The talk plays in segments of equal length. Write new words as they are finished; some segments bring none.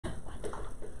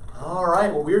All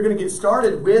right, well, we're going to get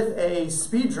started with a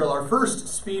speed drill, our first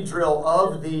speed drill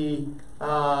of the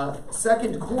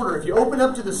second quarter. If you open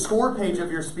up to the score page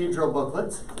of your speed drill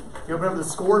booklets, if you open up the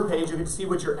score page, you can see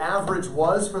what your average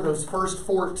was for those first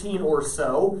 14 or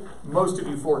so. Most of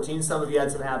you 14, some of you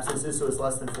had some absences, so it's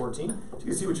less than 14. So you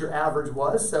can see what your average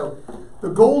was. So the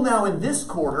goal now in this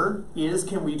quarter is,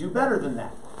 can we do better than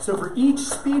that? So for each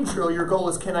speed drill, your goal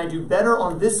is, can I do better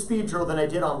on this speed drill than I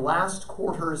did on last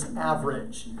quarter's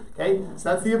average? Okay, so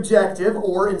that's the objective,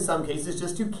 or in some cases,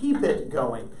 just to keep it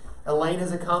going. Elaine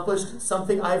has accomplished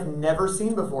something I've never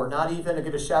seen before. Not even, to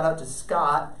give a shout out to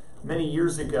Scott, many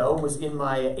years ago, was in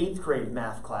my 8th grade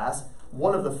math class,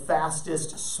 one of the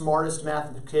fastest, smartest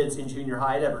math kids in junior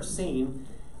high I'd ever seen.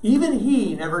 Even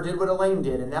he never did what Elaine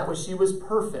did, and that was she was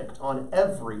perfect on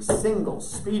every single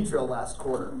speed drill last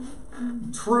quarter.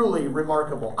 Truly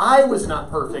remarkable. I was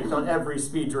not perfect on every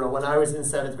speed drill when I was in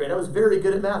 7th grade. I was very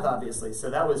good at math, obviously,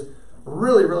 so that was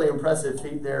really, really impressive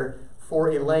feat there for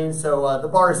Elaine. So the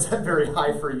bar is set very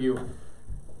high for you.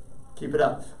 Keep it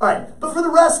up. All right, but for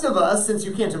the rest of us, since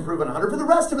you can't improve on 100, for the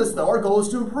rest of us, though, our goal is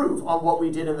to improve on what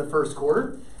we did in the first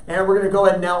quarter. And we're going to go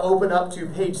ahead and now open up to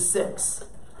page 6.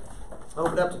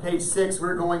 Open up to page 6.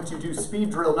 We're going to do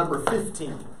speed drill number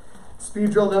 15.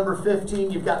 Speed drill number 15,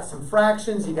 you've got some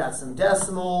fractions, you've got some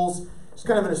decimals. It's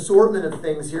kind of an assortment of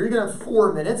things here. You're going to have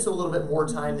 4 minutes, so a little bit more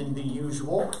time than the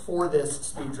usual for this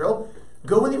speed drill.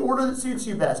 Go in the order that suits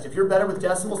you best. If you're better with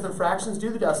decimals than fractions, do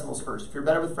the decimals first. If you're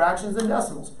better with fractions than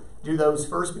decimals, do those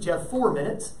first. But you have 4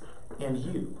 minutes, and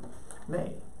you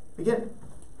may begin.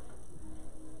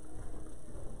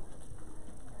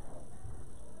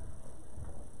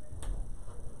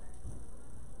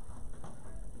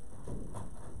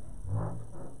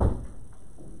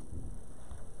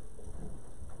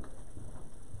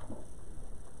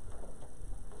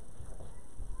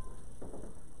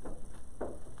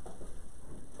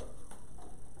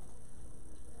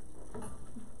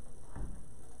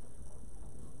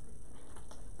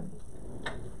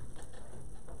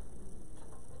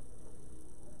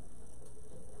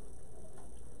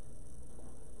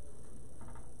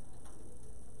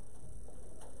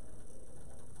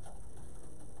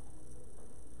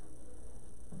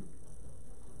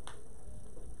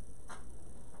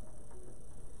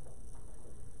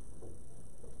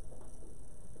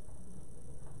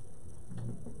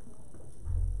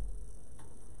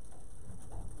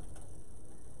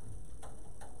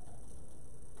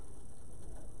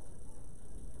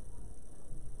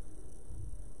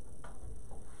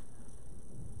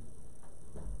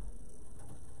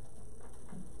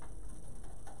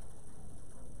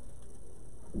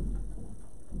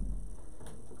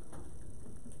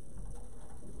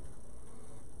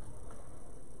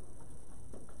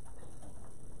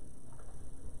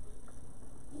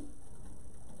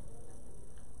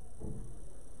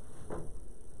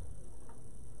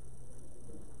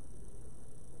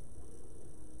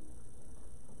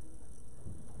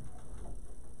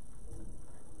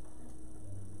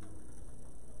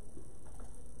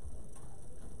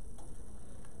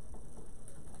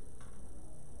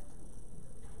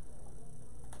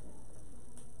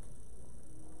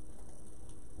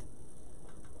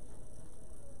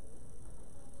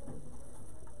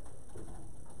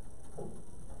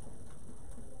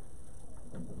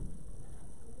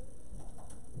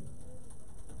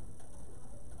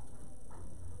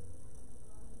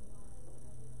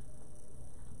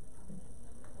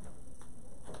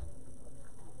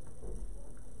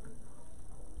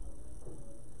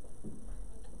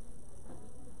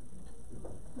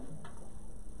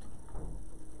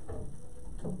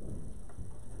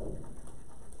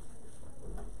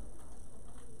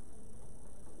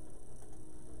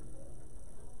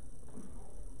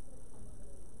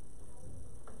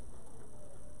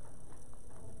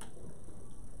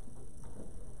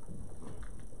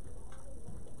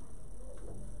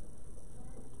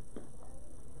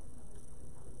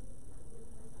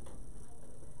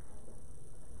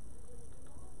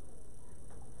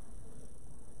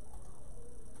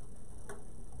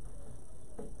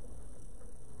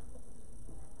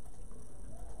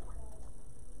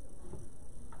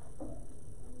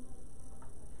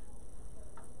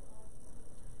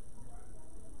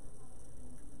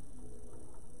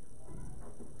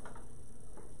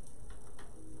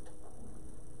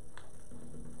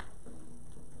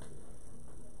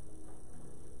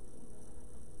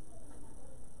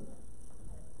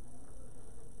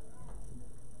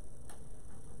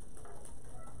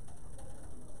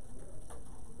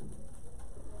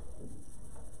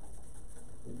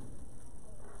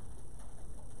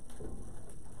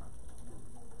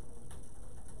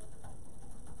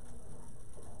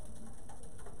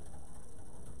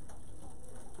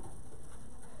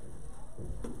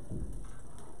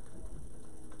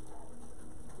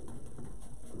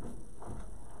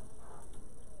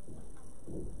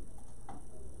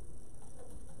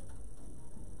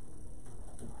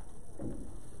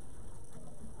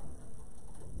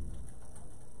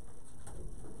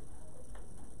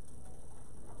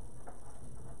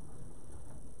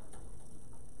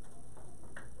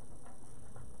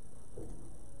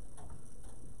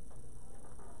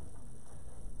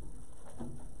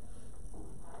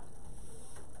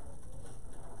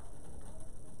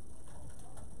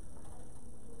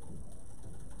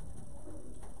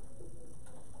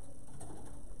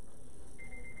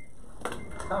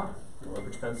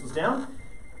 pencils down.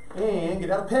 And get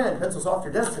out a pen. Pencils off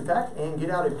your desk, in fact. And get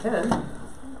out a pen.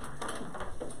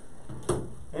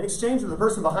 And exchange with the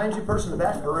person behind you, person in the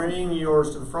back. Bring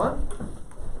yours to the front.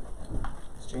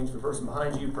 Exchange with the person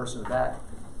behind you, person in the back.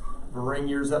 Bring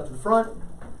yours up to the front.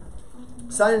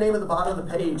 Sign your name at the bottom of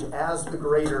the page as the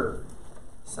grader.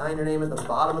 Sign your name at the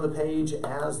bottom of the page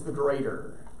as the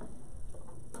grader.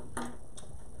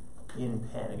 In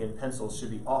pen. Again, pencils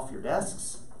should be off your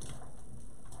desks.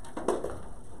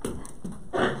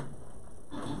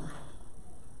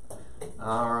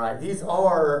 All right, these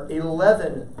are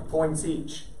 11 points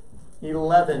each.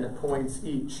 11 points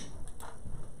each.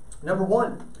 Number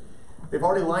one, they've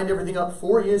already lined everything up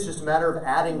for you. It's just a matter of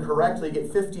adding correctly. You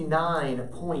get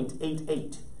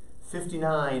 59.88.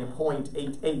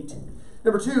 59.88.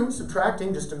 Number two,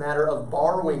 subtracting, just a matter of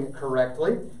borrowing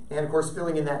correctly. And of course,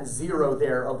 filling in that 0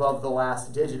 there above the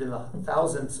last digit in the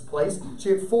thousandths place. So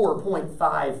you get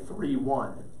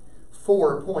 4.531.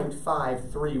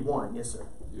 4.531. Yes, sir.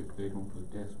 If they don't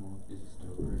put decimal, it's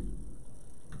still great.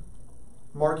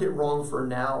 Mark it wrong for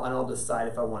now, and I'll decide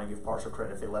if I want to give partial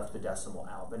credit if they left the decimal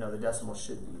out. But no, the decimal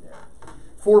should be there.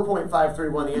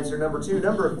 4.531, the answer number two.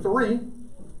 Number three,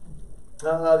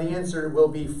 the answer will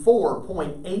be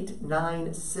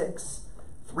 4.896.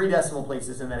 3 decimal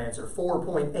places in that answer.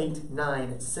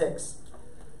 4.896.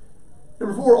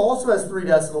 Number four also has 3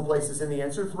 decimal places in the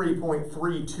answer.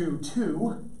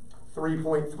 3.322.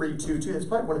 3.322. That's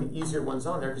probably one of the easier ones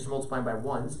on there because you're multiplying by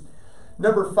ones.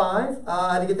 Number five,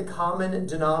 to get the common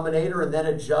denominator and then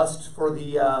adjust for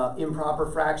the improper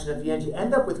fraction at the end, you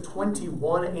end up with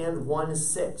 21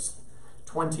 1/6.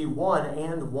 21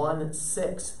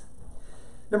 1/6.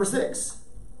 Number six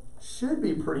should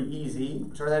be pretty easy.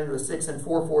 Turn that into a 6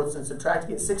 4/4 and subtract to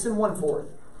get 6 1/4.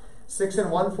 6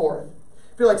 1/4.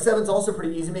 I feel like 7's also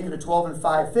pretty easy. Make it a 12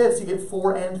 5/5. You get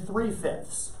 4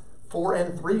 3/5. 4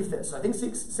 3/5. So I think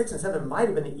 6 and 7 might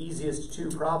have been the easiest 2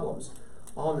 problems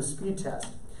on the speed test.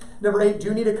 Number 8,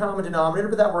 do need a common denominator,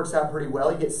 but that works out pretty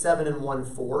well. You get 7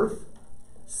 1/4.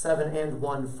 7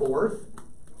 1/4.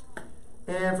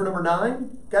 And for number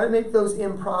 9, got to make those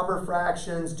improper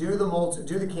fractions, do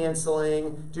the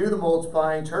canceling, do the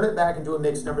multiplying, turn it back into a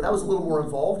mixed number. That was a little more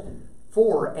involved.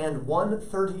 4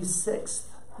 1/36,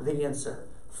 the answer.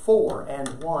 4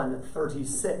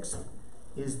 1/36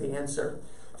 is the answer.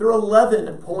 There are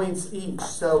 11 points each.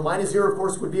 So minus 0, of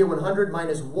course, would be a 100.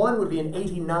 Minus 1 would be an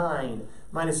 89.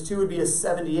 Minus 2 would be a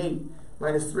 78.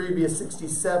 Minus 3 would be a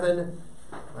 67.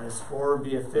 Minus 4 would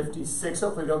be a 56.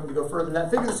 Hopefully we don't need to go further than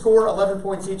that. Figure the score, 11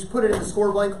 points each. Put it in the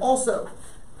score blank. Also,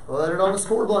 put it on the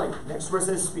score blank. Next to where it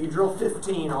says Speed Drill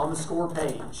 15 on the score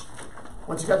page.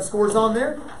 Once you got the scores on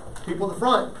there, people in the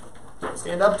front,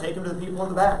 stand up, take them to the people in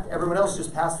the back. Everyone else,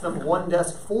 just pass them one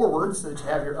desk forward so that you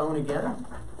have your own again.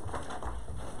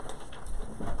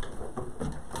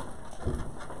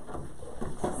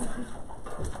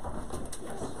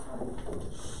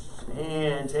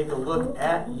 And take a look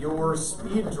at your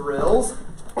speed drills.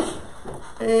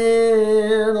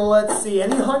 And let's see,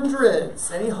 any hundreds?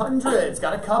 Any hundreds?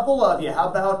 Got a couple of you. How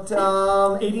about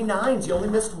 89s? You only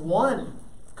missed 1.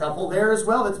 Couple there as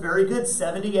well. That's very good.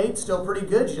 78, still pretty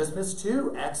good. You just missed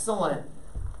 2. Excellent.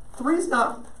 3's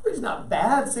not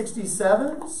bad.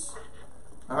 67s.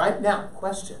 All right, now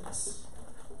questions.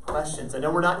 Questions. I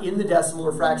know we're not in the decimal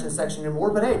or fraction section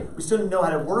anymore, but hey, we still know how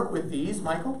to work with these.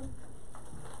 Michael?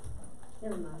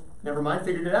 Never mind. Never mind,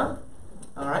 figured it out?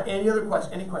 All right,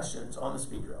 any questions on the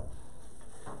speed drill?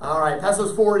 All right, pass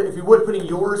those forward, if you would, putting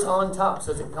yours on top.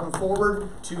 So as it comes forward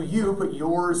to you, put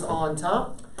yours on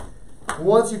top.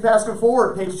 Once you pass them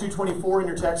forward, page 224 in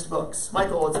your textbooks.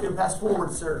 Michael, let's get them passed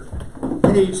forward, sir.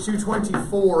 Page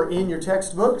 224 in your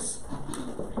textbooks.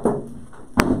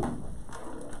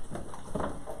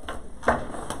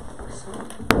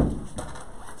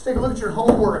 Let's take a look at your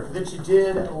homework that you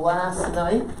did last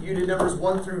night. You did numbers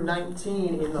 1 through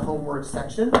 19 in the homework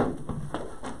section.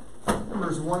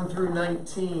 Numbers 1 through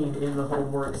 19 in the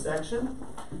homework section.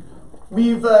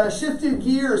 We've shifted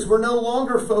gears. We're no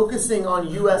longer focusing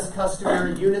on U.S.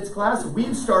 customary units class.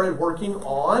 We've started working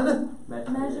on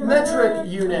metric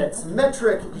units.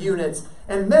 Metric units.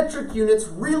 And metric units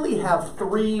really have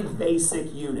 3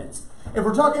 basic units. If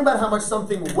we're talking about how much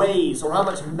something weighs or how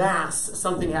much mass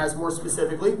something has more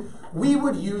specifically, we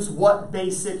would use what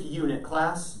basic unit,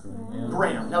 class?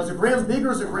 Gram. Now, is a gram big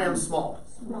or is a gram small?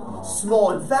 Small.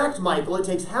 Small. In fact, Michael, it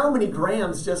takes how many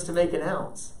grams just to make an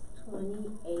ounce?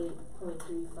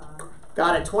 28.35.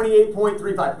 Got it,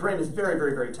 28.35. Gram is very,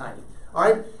 very, very tiny. All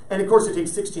right? And of course, it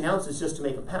takes 16 ounces just to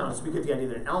make a pound. So we get the idea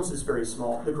that an ounce is very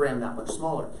small, the gram that much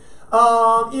smaller.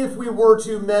 If we were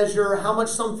to measure how much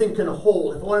something can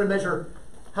hold, if I wanted to measure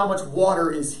how much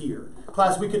water is here.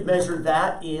 Class, we could measure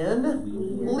that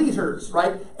in liters,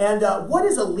 right? And what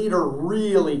is a liter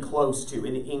really close to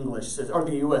in the English system, or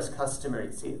the U.S. customary?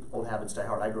 See, old habits die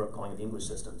hard. I grew up calling it the English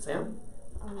system. Sam?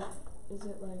 Is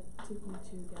it like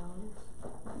 2.2 gallons?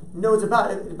 No, it's about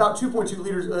 2.2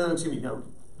 liters. Excuse me, no,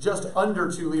 just under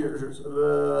 2 liters.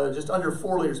 Just under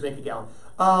 4 liters make a gallon.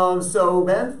 So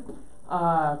Ben?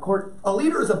 Quart. A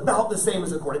liter is about the same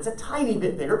as a quart. It's a tiny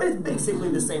bit bigger, but it's basically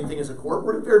the same thing as a quart.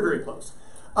 We're very, very close.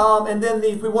 And then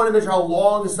if we want to measure how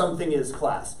long something is,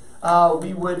 class,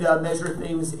 we would measure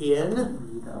things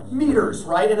in meters,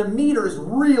 right? And a meter is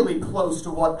really close to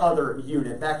what other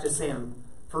unit? Back to Sam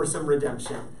for some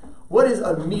redemption. What is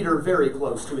a meter very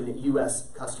close to in the U.S.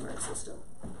 customary system?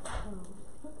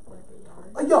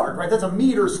 A yard, right? That's a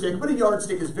meter stick, but a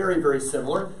yardstick is very, very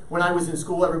similar. When I was in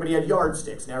school, everybody had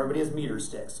yardsticks. Now everybody has meter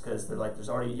sticks because they're like, there's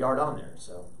already a yard on there.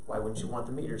 So why wouldn't you want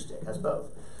the meter stick? It has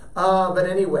both. But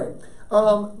anyway,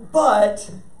 but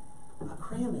a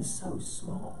gram is so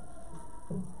small.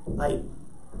 Like,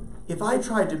 if I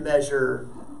tried to measure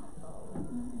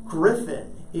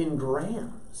Griffin in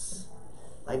grams,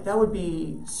 like that would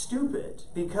be stupid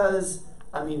because,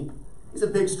 I mean, he's a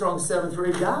big, strong 7th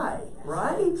grade guy,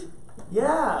 right?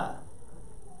 Yeah.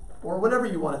 Or whatever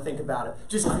you want to think about it.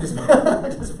 Just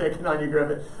picking on you,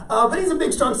 Griffin. But he's a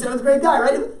big, strong 7th grade guy,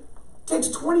 right? It takes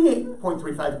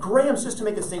 28.35 grams just to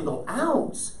make a single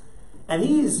ounce. And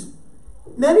he's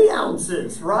many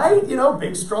ounces, right? You know,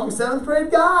 big, strong 7th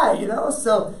grade guy, you know?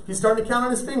 So he's starting to count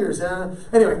on his fingers.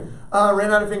 Anyway,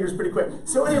 ran out of fingers pretty quick.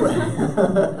 So anyway,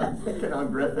 picking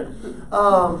on Griffin.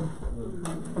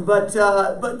 But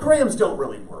grams don't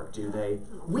really work, do they?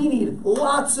 We need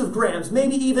lots of grams,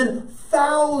 maybe even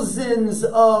thousands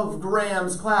of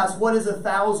grams. Class, what is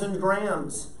 1,000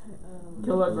 grams?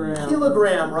 Kilogram.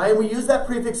 Kilogram, right? We use that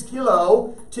prefix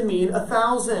kilo to mean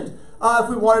 1,000. If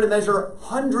we wanted to measure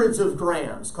hundreds of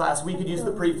grams, class, we could use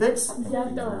the prefix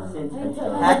hecto.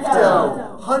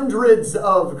 Hundreds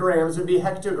of grams would be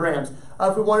hectograms.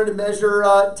 If we wanted to measure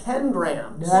 10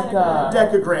 grams,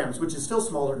 decagrams, which is still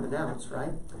smaller than an ounce,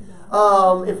 right?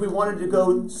 If we wanted to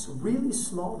go really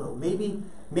small, though, maybe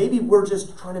we're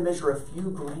just trying to measure a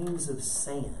few grains of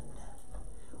sand.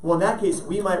 Well, in that case,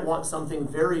 we might want something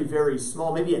very, very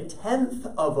small, maybe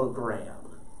 1/10 of a gram.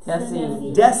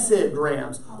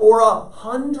 Decigrams, or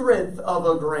 100th of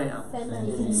a gram.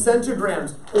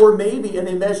 Centigrams, or maybe, and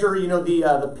they measure, you know,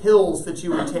 the pills that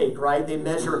you would take, right? They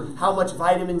measure how much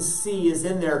vitamin C is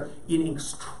in there in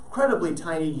incredibly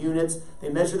tiny units. They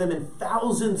measure them in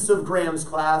thousandths of grams,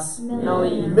 class.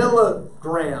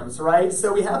 Milligrams, right?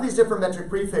 So we have these different metric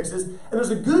prefixes, and there's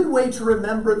a good way to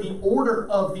remember the order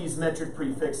of these metric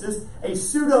prefixes, a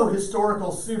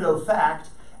pseudo-historical pseudo-fact.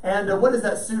 And what is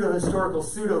that pseudo-historical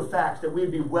pseudo-fact that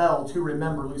we'd be well to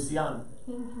remember, Luciana?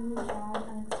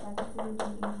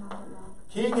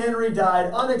 King Henry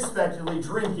died unexpectedly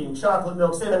drinking chocolate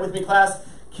milk. Say that with me, class.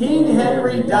 King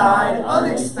Henry died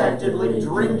unexpectedly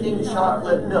drinking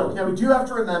chocolate milk. Now, we do have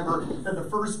to remember that the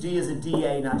first D is a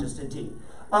DA, not just a D.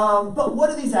 But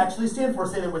what do these actually stand for?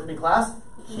 Say them with me, class.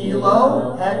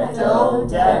 Kilo, hecto,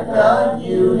 deca,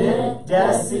 unit,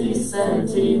 deci,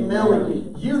 centi,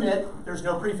 milli. Unit, there's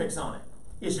no prefix on it.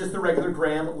 It's just the regular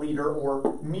gram, liter,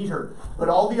 or meter. But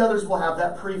all the others will have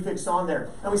that prefix on there.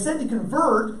 And we said to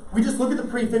convert, we just look at the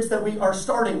prefix that we are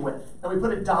starting with, and we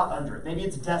put a dot under it. Maybe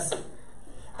it's deci.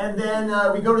 And then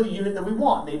we go to the unit that we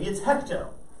want. Maybe it's hecto.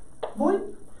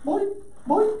 Boink, boink,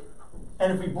 boink.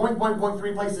 And if we boink, boink, boink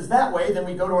 3 places that way, then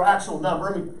we go to our actual number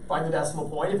and we find the decimal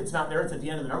point. If it's not there, it's at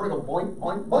the end of the number. We go boink,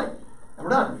 boink, boink. And we're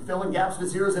done. We fill in gaps with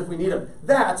zeros if we need them.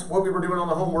 That's what we were doing on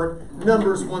the homework.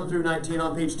 Numbers 1 through 19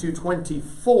 on page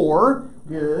 224.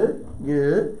 Good,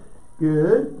 good,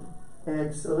 good.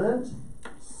 Excellent.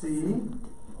 See,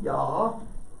 ya,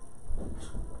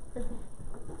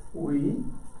 we.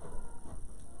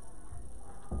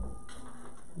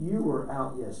 You were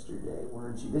out yesterday,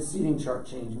 weren't you? This seating chart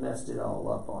change messed it all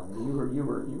up on me. You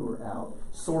were out,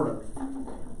 sort of.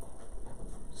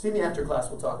 See me after class.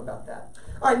 We'll talk about that.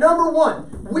 All right, number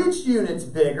 1. Which unit's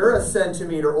bigger, a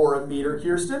centimeter or a meter,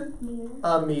 Kirsten? Meter.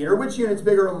 A meter. Which unit's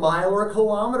bigger, a mile or a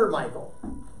kilometer, Michael?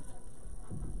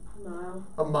 Mile.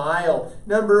 A mile.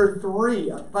 Number 3.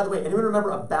 By the way, anyone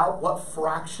remember about what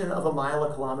fraction of a mile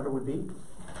a kilometer would be?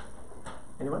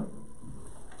 Anyone?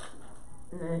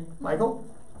 Michael?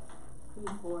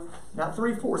 3/4. Not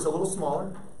 3/4, a little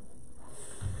smaller.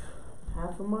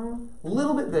 Half a mile? A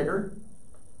little bit bigger.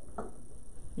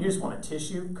 You just want a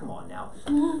tissue? Come on now.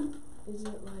 Is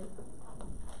it like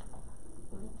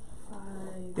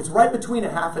 5? It's right between a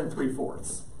half and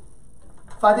 3/4.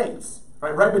 5/8.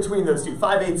 Right between those two,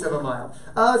 5/8 of a mile.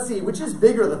 Let's see, which is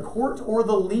bigger, the quart or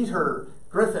the liter?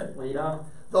 Griffin. Liter.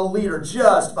 The liter,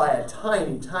 just by a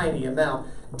tiny, tiny amount.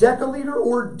 Decaliter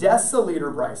or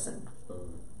deciliter, Bryson?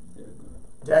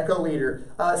 Decaliter.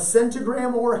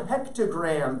 Centigram or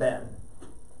hectogram, Ben?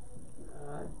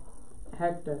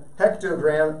 Hector.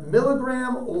 Hectogram.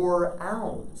 Milligram or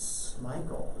ounce,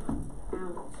 Michael? Ounce.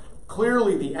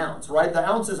 Clearly the ounce, right? The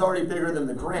ounce is already bigger than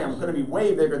the gram. It's going to be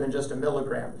way bigger than just a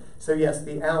milligram. So yes,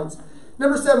 the ounce.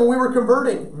 Number 7, we were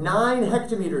converting 9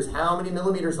 hectometers. How many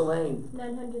millimeters, Elaine?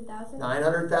 900,000.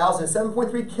 900,000.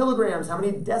 7.3 kilograms. How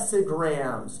many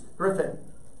decigrams? Griffin.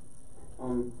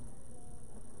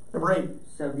 Number 8.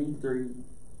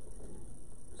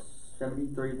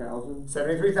 73,000.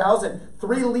 73,000.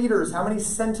 3 liters. How many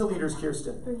centiliters,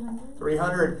 Kirsten? 300.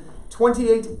 300.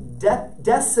 28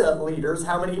 deciliters.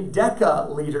 How many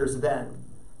decaliters then?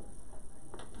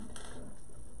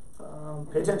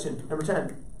 Pay attention. Number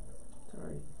 10.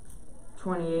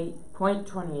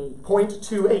 28.28.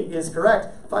 0.28 is correct.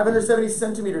 570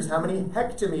 centimeters. How many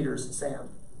hectometers, Sam?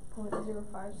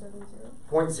 0.0570.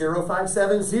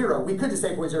 0.0570. We could just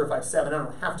say 0.057. I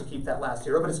don't have to keep that last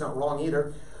zero, but it's not wrong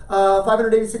either.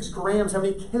 586 grams. How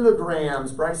many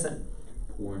kilograms, Bryson?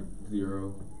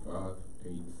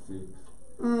 0.0586.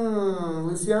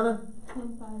 Luciana?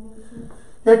 0.586.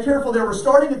 Yeah, careful there. We're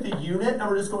starting at the unit, and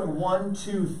we're just going 1,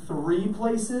 2, 3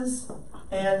 places.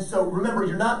 And so remember,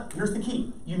 here's the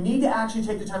key. You need to actually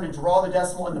take the time to draw the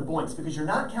decimal and the points because you're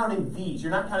not counting these.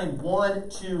 You're not counting 1,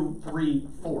 2, 3,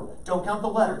 4. Don't count the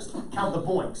letters. Count the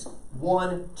boinks.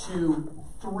 1, 2,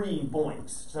 3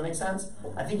 boinks. Does that make sense?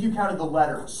 I think you counted the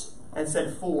letters and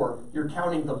said 4. You're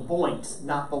counting the boinks,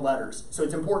 not the letters. So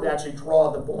it's important to actually draw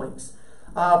the boinks.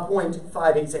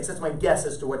 0.586. That's my guess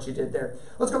as to what you did there.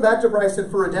 Let's go back to Bryson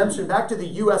for redemption. Back to the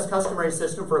U.S. customary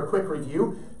system for a quick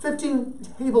review. 15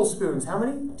 tablespoons. How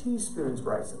many teaspoons,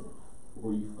 Bryson?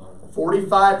 45.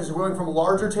 45, because we're going from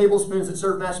larger tablespoons that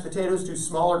serve mashed potatoes to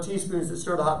smaller teaspoons that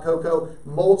stir the hot cocoa.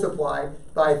 Multiply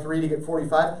by 3 to get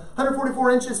 45.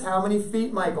 144 inches. How many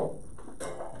feet, Michael?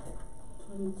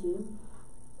 22.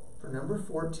 For number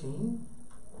 14?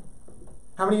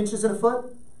 How many inches in a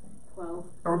foot? 12.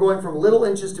 And we're going from little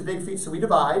inches to big feet, so we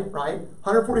divide, right?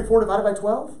 144 divided by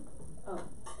 12? Oh,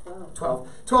 12. 12.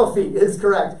 12 feet is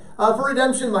correct. For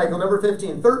redemption, Michael, number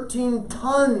 15. 13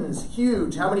 tons.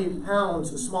 Huge. How many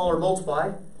pounds smaller?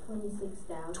 Multiply.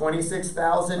 26,000.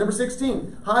 26,000. Number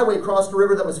 16. Highway crossed a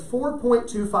river that was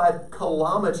 4.25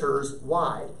 kilometers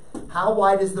wide. How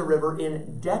wide is the river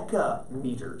in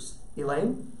decameters?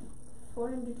 Elaine?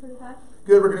 425.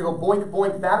 Good, we're going to go boink,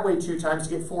 boink that way 2 times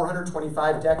to get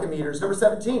 425 decameters. Number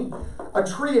 17, a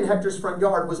tree in Hector's front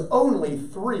yard was only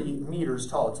 3 meters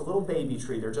tall. It's a little baby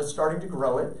tree. They're just starting to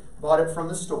grow it. Bought it from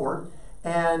the store,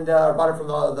 and bought it from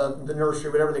the nursery,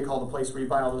 whatever they call the place where you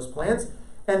buy all those plants.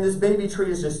 And this baby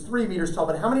tree is just 3 meters tall.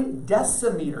 But how many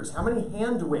decimeters, how many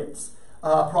hand widths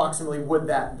approximately would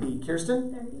that be?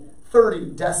 Kirsten? 30.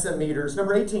 30 decimeters.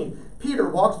 Number 18, Peter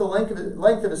walked the length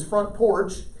of his front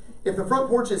porch. If the front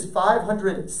porch is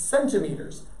 500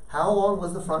 centimeters, how long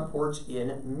was the front porch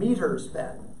in meters,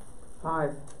 Ben?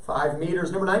 5. 5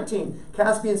 meters. Number 19,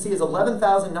 Caspian Sea is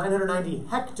 11,990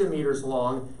 hectometers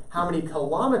long. How many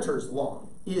kilometers long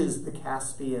is the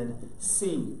Caspian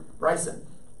Sea? Bryson?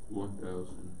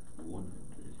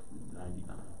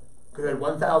 1,199. Good,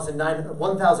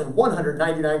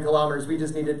 1,199 kilometers. We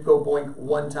just need to go boink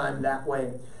 1 time that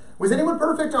way. Was anyone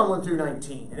perfect on 1 through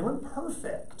 19? Anyone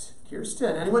perfect?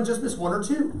 Kirsten, anyone just missed 1 or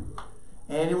 2?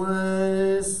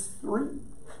 Anyone 3?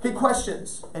 Okay,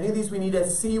 questions. Any of these we need to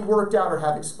see worked out or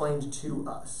have explained to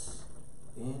us?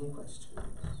 Any questions?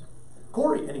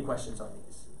 Corey, any questions on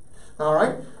these? All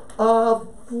right.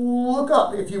 Look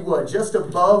up, if you would, just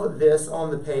above this on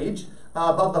the page,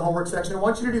 above the homework section. I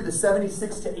want you to do the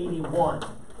 76 to 81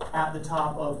 at the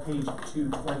top of page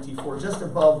 224, just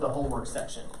above the homework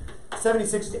section.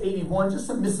 76 to 81, just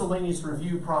some miscellaneous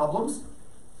review problems.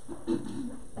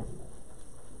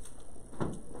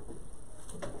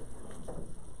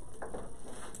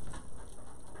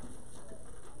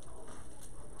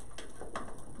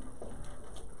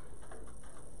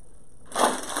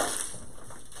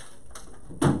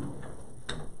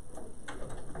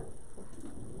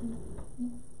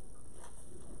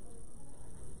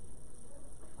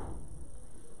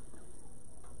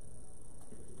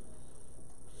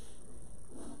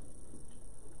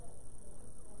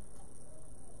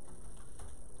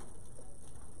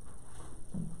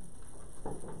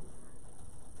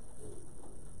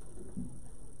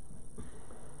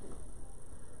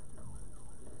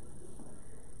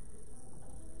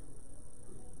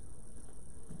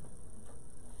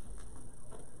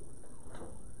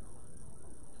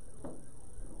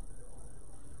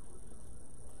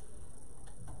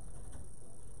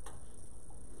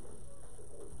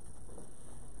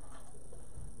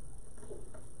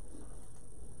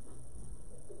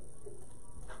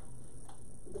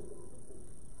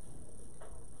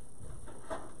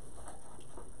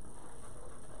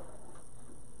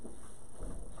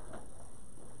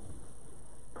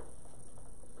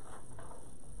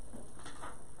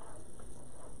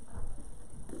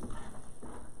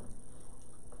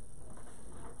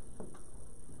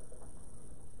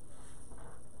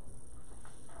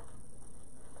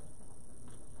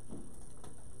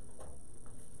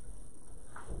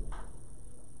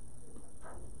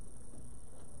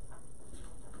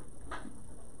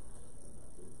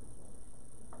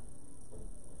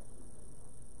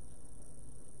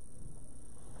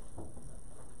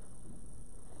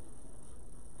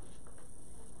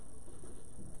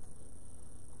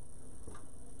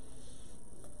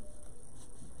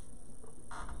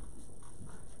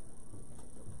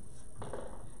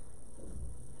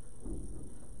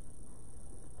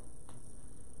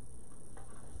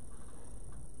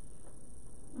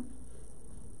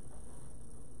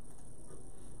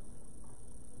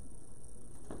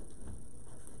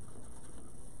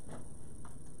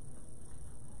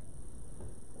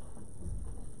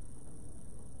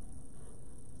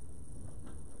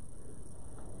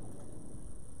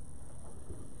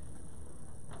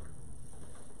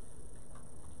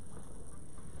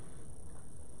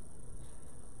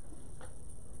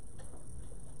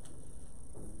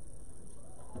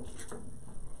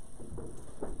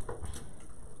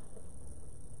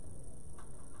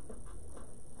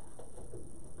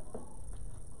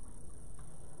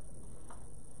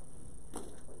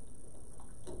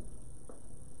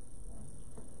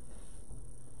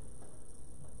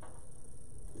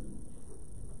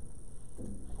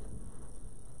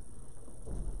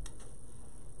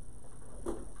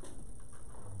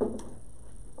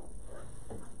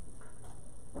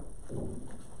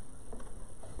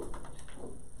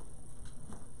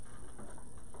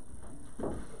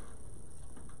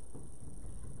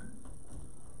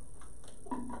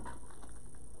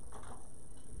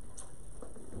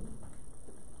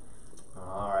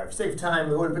 for sake of time,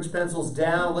 we want to put your pencils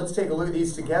down. Let's take a look at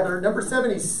these together. Number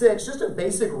 76, just a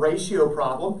basic ratio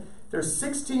problem. There's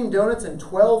 16 donuts and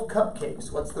 12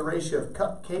 cupcakes. What's the ratio of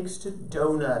cupcakes to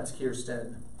donuts,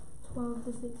 Kirsten? 12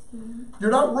 to 16.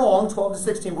 You're not wrong, 12 to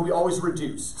 16, but we always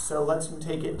reduce. So let's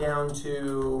take it down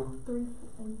to 3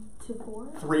 to 4.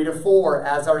 3 to 4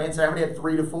 as our answer. How many had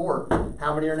 3 to 4?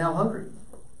 How many are now hungry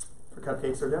for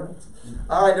cupcakes or donuts?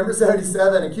 All right, number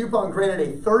 77, a coupon granted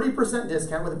a 30%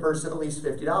 discount with a purchase of at least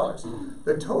 $50.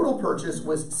 The total purchase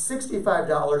was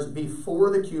 $65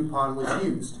 before the coupon was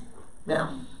used.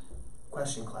 Now,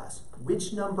 question class,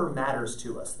 which number matters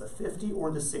to us, the 50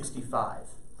 or the 65?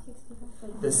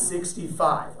 The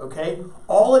 65, okay?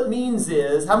 All it means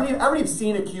is, how many have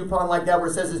seen a coupon like that where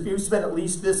it says if you spend at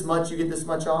least this much, you get this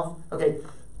much off? Okay,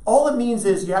 all it means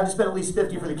is you have to spend at least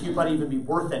 50 for the coupon to even be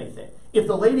worth anything. If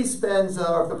the lady spends,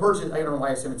 or if the person, I don't know why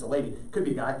I assume it's a lady, could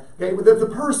be a guy, okay, but if the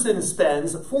person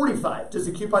spends 45, does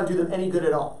the coupon do them any good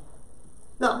at all?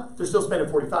 No, they're still spending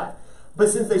 45. But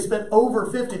since they spent over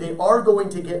 50, they are going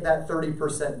to get that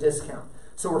 30% discount.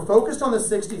 So we're focused on the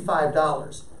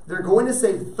 $65. They're going to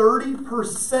save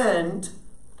 30%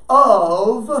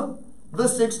 of the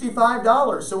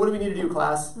 $65. So what do we need to do,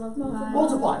 class?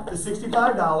 Multiply the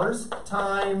 $65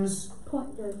 times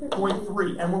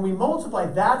 0.3. And when we multiply,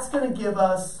 that's going to give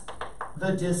us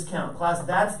the discount. Class,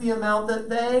 that's the amount that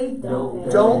they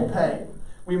don't pay.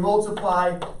 We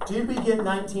multiply, did we get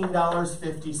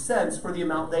 $19.50 for the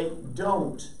amount they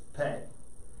don't pay?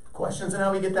 Questions on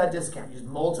how we get that discount. You just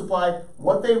multiply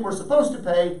what they were supposed to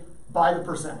pay by the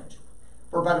percentage,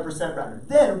 or by the percent rather.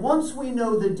 Then, once we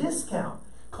know the discount,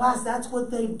 class, that's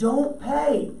what they don't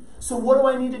pay. So what do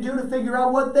I need to do to figure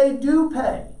out what they do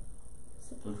pay?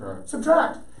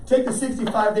 Subtract. Take the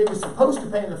 65 they were supposed to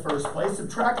pay in the first place,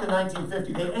 subtract the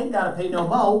 1950 they ain't got to pay no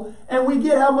mo, and we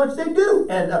get how much they do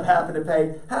end up having to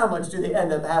pay. How much do they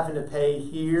end up having to pay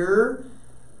here?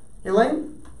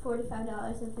 Elaine?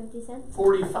 $45.50.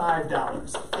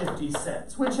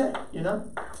 $45.50, which, hey, you know,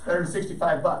 it's better than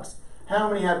 65 bucks. How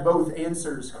many had both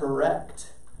answers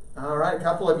correct? All right, a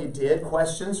couple of you did.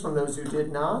 Questions from those who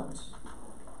did not?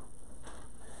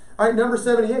 All right, number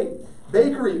 78.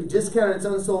 Bakery discounted its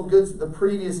unsold goods the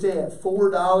previous day at $4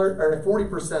 or at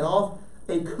 40% off.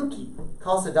 A cookie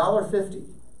costs $1.50.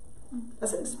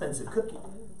 That's an expensive cookie.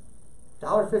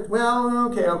 $1.50.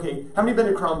 Well, okay. How many been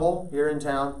to Crumble here in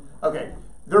town? Okay,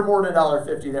 they're more than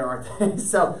 $1.50 there, aren't they?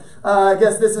 So I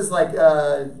guess this is like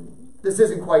this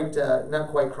isn't quite not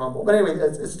quite Crumble, but anyway,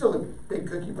 it's still a big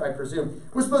cookie, I presume.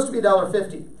 It was supposed to be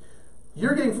 $1.50.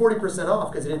 You're getting 40%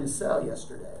 off because it didn't sell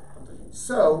yesterday.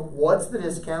 So, what's the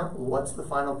discount? What's the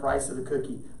final price of the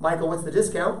cookie? Michael, what's the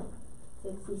discount?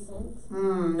 60 cents.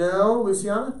 No.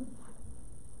 Luciana?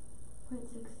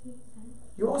 0.60 cents.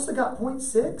 You also got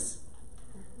 0.6?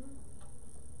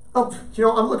 Oh, you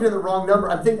know, I'm looking at the wrong number.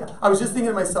 I was just thinking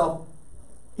to myself,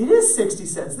 it is 60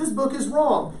 cents. This book is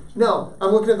wrong. No,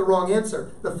 I'm looking at the wrong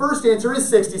answer. The first answer is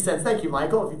 60 cents. Thank you,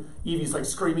 Michael. Evie's like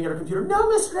screaming at her computer, no,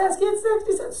 Mr. Dasky, it's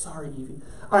 60 cents. Sorry, Evie.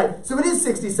 All right, so it is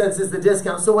 60 cents is the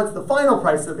discount. So what's the final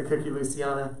price of the cookie,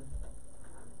 Luciana?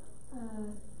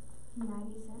 90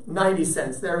 cents. 90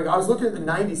 cents. There we go. I was looking at the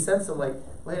 90 cents. I'm like,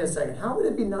 wait a second. How would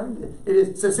it be 90? It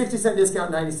is. So 60 cent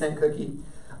discount, 90 cent cookie.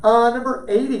 Number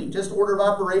 80, just order of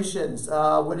operations.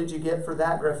 What did you get for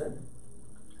that, Griffin?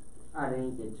 I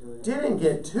didn't get to it. Didn't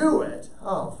get to it.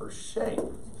 Oh, for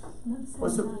shame.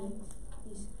 What's the... 79.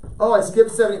 Oh, I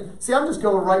skipped 70. See, I'm just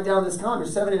going right down this column.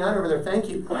 There's 79 over there. Thank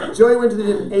you. Joey went to the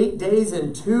gym 8 days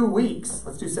and 2 weeks.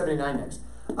 Let's do 79 next.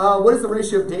 What is the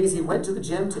ratio of days he went to the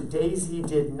gym to days he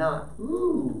did not?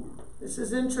 Ooh, this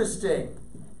is interesting.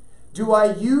 Do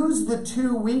I use the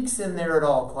 2 weeks in there at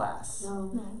all, class?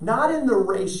 No. Not in the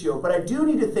ratio, but I do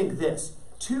need to think this.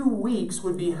 2 weeks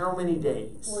would be how many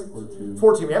days?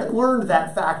 14. We haven't learned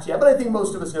that fact yet, but I think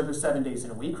most of us know there's 7 days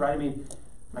in a week, right? I mean,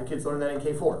 my kids learned that in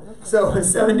K4. Okay. So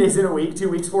 7 days in a week, 2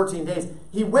 weeks, 14 days.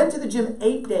 He went to the gym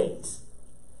 8 days.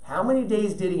 How many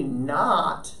days did he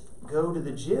not go to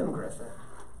the gym, Griffin?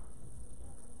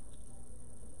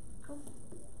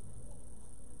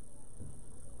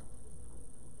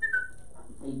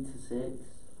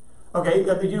 Okay,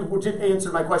 you did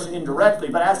answer my question indirectly,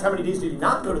 but I asked how many days did he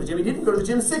not go to the gym. He didn't go to the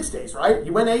gym 6 days, right? He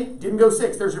went 8, didn't go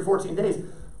 6. There's your 14 days.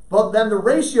 But then the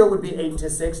ratio would be 8 to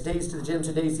 6, days to the gym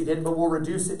to days he didn't, but we'll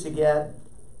reduce it to get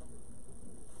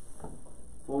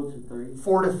 4 to 3.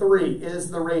 4 to 3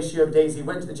 is the ratio of days he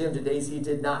went to the gym to days he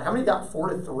did not. How many got 4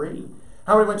 to 3?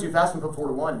 How many went too fast and put 4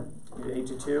 to 1? 8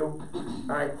 to 2. All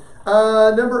right.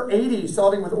 Number 80,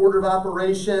 solving with order of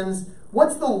operations.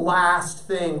 What's the last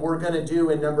thing we're going to do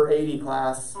in number 80,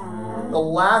 class? The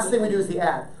last thing we do is the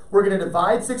add. We're going to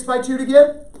divide 6 by 2 to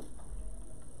get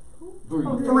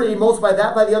 3. 3. Multiply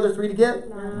that by the other 3 to get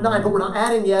 9. 9. But we're not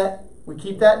adding yet. We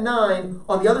keep that 9.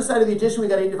 On the other side of the addition, we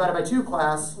got 8 divided by 2,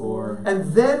 class. 4.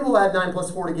 And then we'll add 9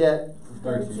 plus 4 to get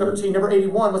 13. Number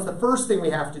 81. What's the first thing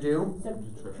we have to do?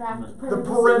 Subtract The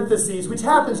parentheses, which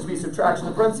happens to be subtraction.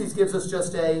 The parentheses gives us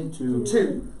just a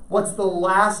 2. What's the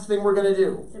last thing we're going to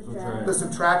do? Subtract. The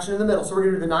subtraction in the middle. So we're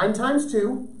going to do the 9 times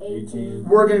 2. 18.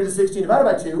 We're going to do the 16 divided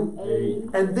by 2.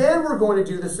 8. And then we're going to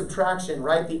do the subtraction,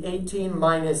 right? The 18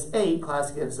 minus 8,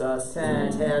 class gives us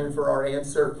 10 for our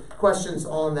answer. Questions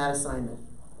on that assignment?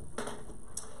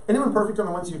 Anyone perfect on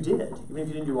the ones you did, even if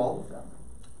you didn't do all of them?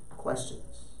 Questions?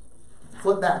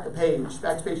 Flip back a page,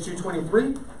 back to page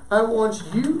 223. I want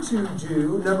you to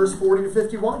do numbers 40 to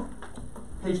 51.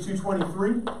 Page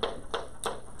 223.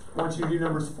 I want you to do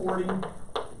numbers 40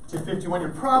 to 51.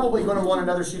 You're probably going to want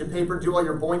another sheet of paper to do all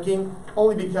your boinking,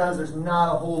 only because there's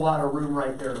not a whole lot of room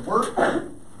right there to work.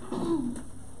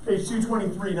 Page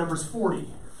 223, numbers 40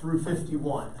 through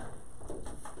 51.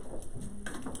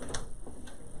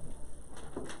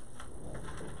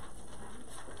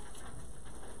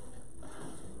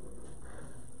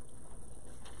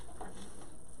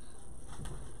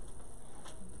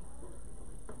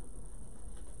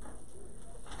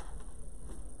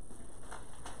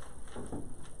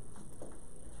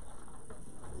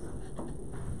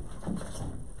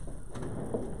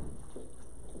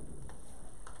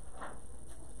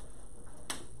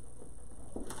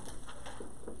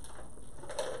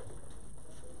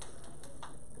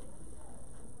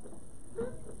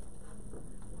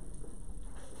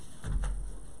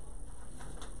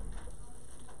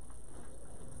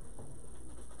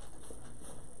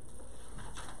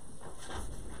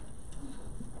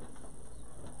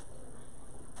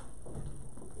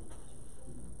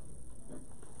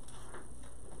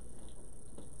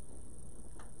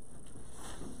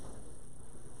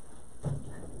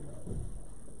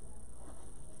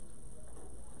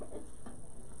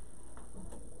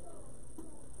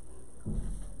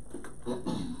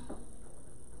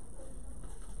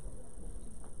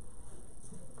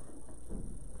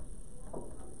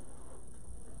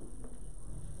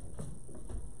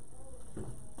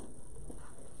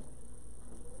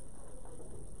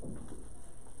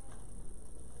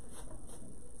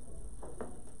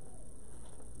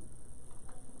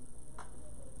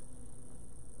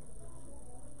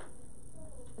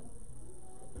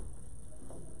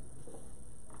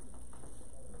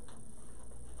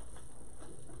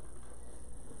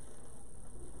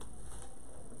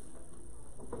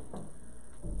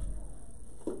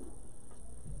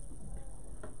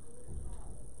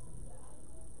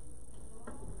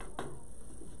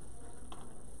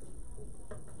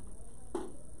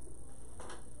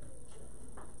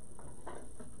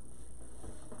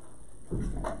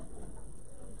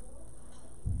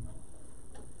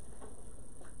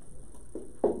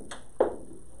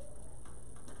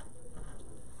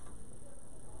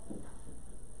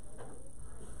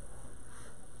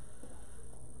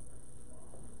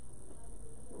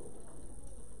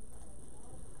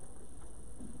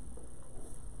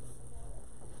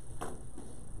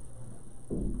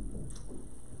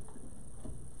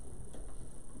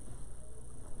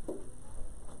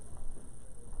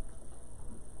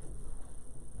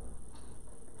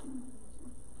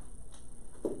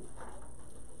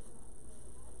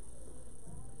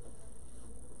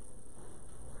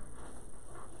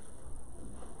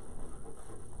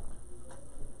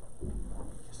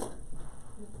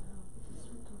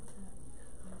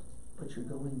 But you're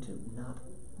going to not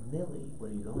milli.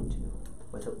 What are you going to?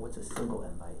 What's a single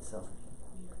m by itself?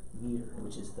 Meter,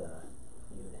 which is the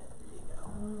unit. There you go.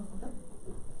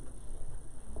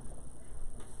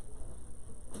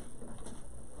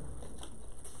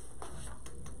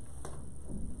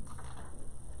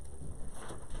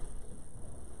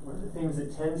 One of the things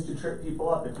that tends to trip people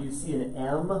up, if you see an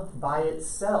m by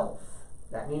itself,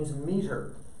 that means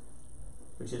meter,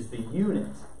 which is the unit.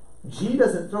 G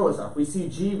doesn't throw us off. We see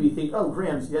G, we think, oh,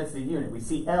 grams, that's the unit. We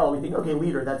see L, we think, okay,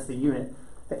 liter, that's the unit.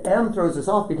 The M throws us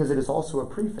off because it is also a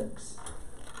prefix.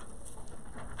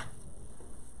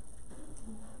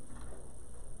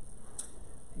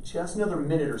 Just another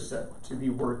minute or so to be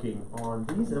working on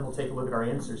these, and then we'll take a look at our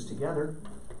answers together.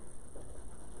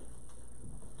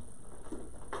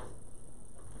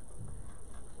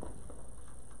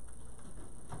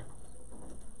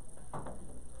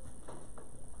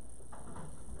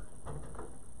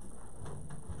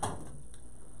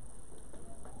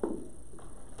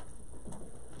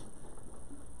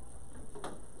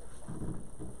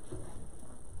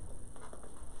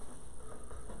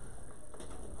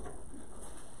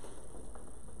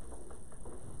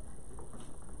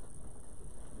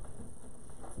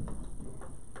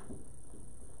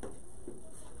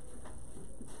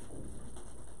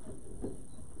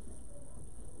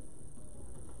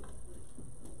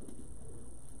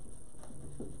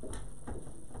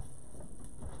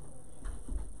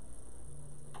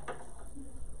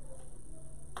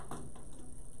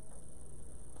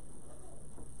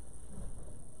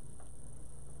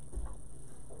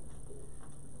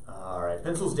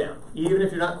 Pencils down. Even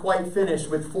if you're not quite finished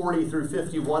with 40 through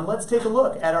 51, let's take a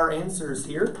look at our answers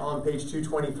here on page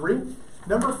 223.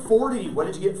 Number 40, what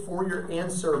did you get for your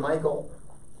answer, Michael?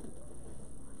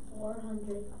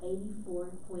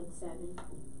 484.7.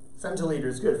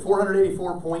 Centiliters, good.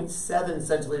 484.7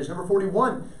 centiliters. Number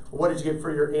 41, what did you get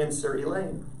for your answer,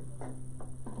 Elaine?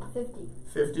 50.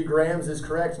 50 grams is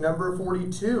correct. Number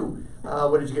 42,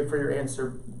 what did you get for your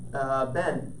answer,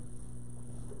 Ben?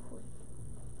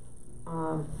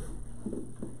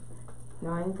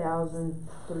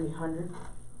 9,300.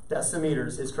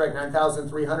 Decimeters is correct.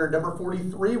 9,300. Number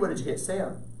 43, what did you get,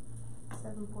 Sam?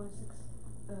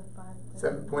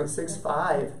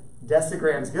 7.65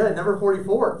 decigrams. Good. Number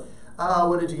 44,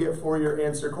 what did you get for your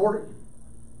answer, Corey?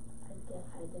 I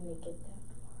didn't get that.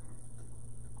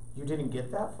 You didn't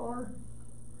get that far?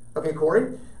 Okay,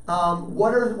 Corey.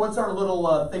 What's our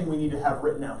little thing we need to have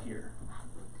written out here?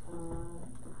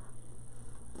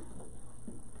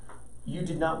 You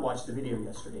did not watch the video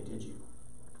yesterday, did you?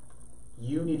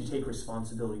 You need to take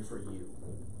responsibility for you.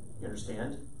 You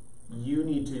understand? You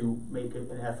need to make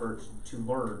an effort to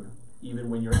learn, even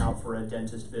when you're out for a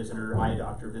dentist visit or eye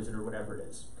doctor visit or whatever it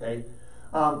is. Okay?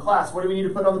 Class, what do we need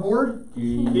to put on the board?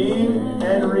 King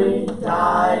Henry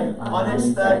died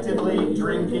unexpectedly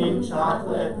drinking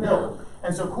chocolate milk.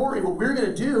 And so, Corey, what we're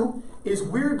going to do is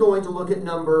we're going to look at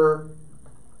number...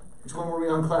 Which one were we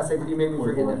on, class? You made me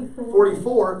forget that.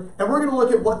 44. And we're going to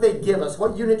look at what they give us.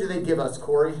 What unit do they give us,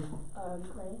 Corey?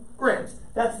 Grams.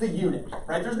 That's the unit,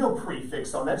 right? There's no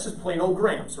prefix on that. It's just plain old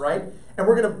grams, right? And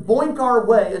we're going to boink our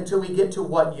way until we get to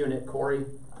what unit, Corey?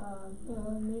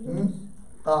 Meters.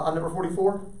 On number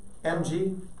 44?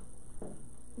 MG?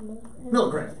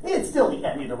 Milligrams. It's still the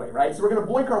M either way, right? So we're going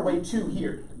to boink our way to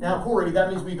here. Now, Corey, that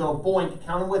means we go boink.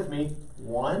 Count them with me.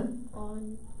 1,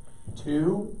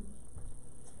 2,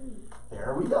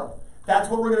 there we go. That's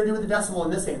what we're going to do with the decimal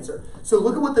in this answer. So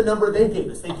look at what the number they gave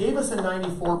us. They gave us a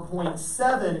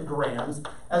 94.7 grams.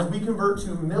 As we convert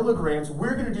to milligrams,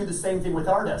 we're going to do the same thing with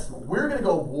our decimal. We're going to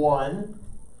go 1,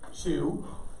 2,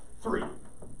 3.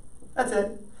 That's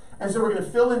it. And so we're going to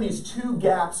fill in these two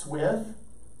gaps with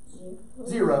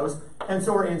zeros. And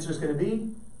so our answer is going to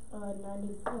be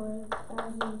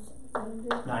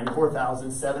 94,700.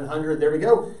 94,700. There we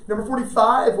go. Number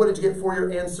 45, what did you get for your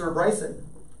answer, Bryson?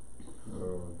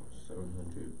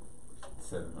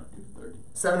 730.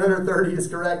 730 is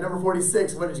correct. Number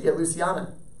 46, what did you get,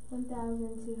 Luciana?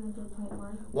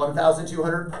 1,200.1.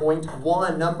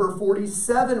 1,200.1. Number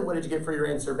 47, what did you get for your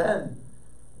answer, Ben?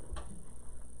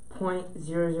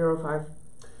 0.005.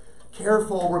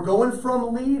 Careful, we're going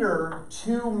from liter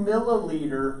to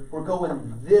milliliter. We're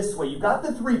going this way. You've got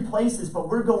the three places, but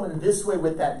we're going this way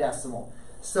with that decimal.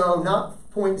 So not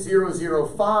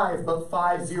 0.005, but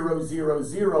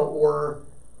 5000, or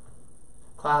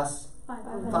class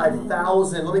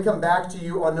 5,000. Let me come back to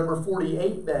you on number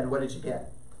 48, Ben. What did you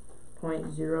get?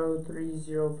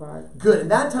 0.0305. Good.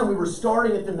 And that time we were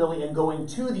starting at the milli and going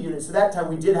to the unit. So that time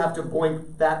we did have to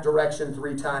boink that direction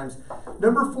 3 times.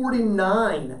 Number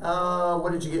 49.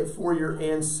 What did you get for your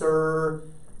answer,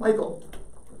 Michael?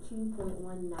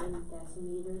 2.19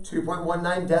 decimeters.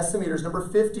 2.19 decimeters. Number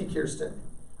 50, Kirsten.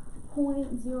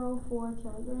 0.04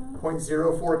 kilograms.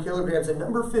 0.04 kilograms. And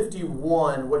number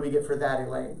 51, what do we get for that,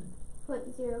 Elaine?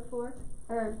 0.04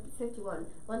 or 51.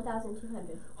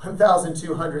 1,200.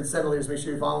 1,200 centiliters. Make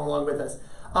sure you're following along with us.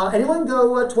 Anyone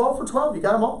go 12 for 12? You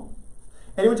got them all?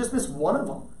 Anyone just miss one of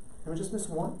them? Anyone just miss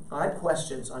one? All right,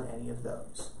 questions on any of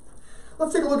those?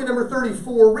 Let's take a look at number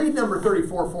 34. Read number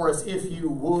 34 for us, if you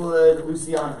would,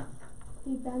 Luciana.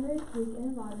 The Thunder Peak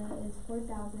in Nevada is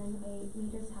 4,008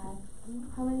 meters high.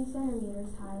 How many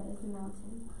centimeters high is the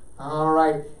mountain? All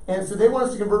right, and so they want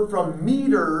us to convert from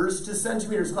meters to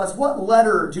centimeters. Class, what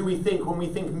letter do we think when we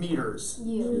think meters?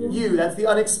 U. U, that's the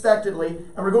unexpectedly.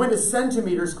 And we're going to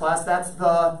centimeters, class, that's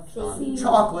the C.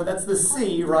 chocolate, that's the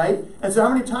C, right? And so how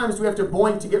many times do we have to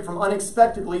boink to get from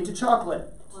unexpectedly to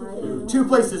chocolate? 2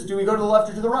 places. Do we go to the left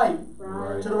or to the right?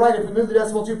 Right. To the right. If we move the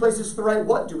decimal 2 places to the right,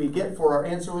 what do we get for our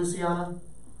answer, Luciana?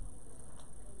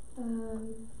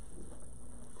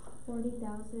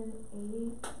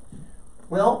 40,080.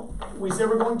 Well, we said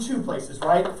we're going 2 places,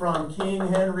 right? From King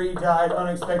Henry died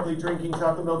unexpectedly drinking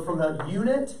chocolate milk, from the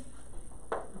unit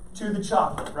to the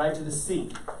chocolate, right? To the C.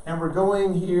 And we're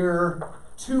going here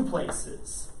 2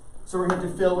 places. So we're going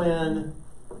to fill in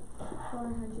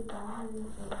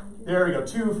 400,800. There we go,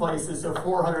 2 places, so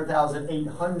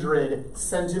 400,800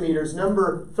 centimeters.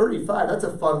 Number 35, that's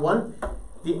a fun one.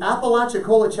 The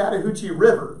Apalachicola Chattahoochee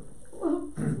River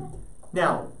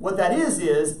Now, what that is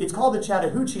it's called the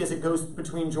Chattahoochee as it goes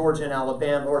between Georgia and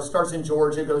Alabama, or starts in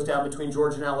Georgia, goes down between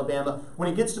Georgia and Alabama. When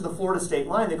it gets to the Florida state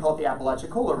line, they call it the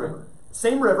Apalachicola River.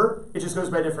 Same river, it just goes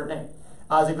by a different name.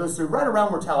 As it goes through right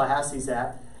around where Tallahassee's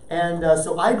at. And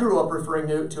so I grew up referring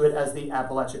to it as the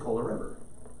Apalachicola River,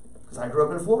 because I grew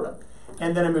up in Florida.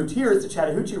 And then I moved here, it's the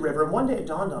Chattahoochee River, and one day it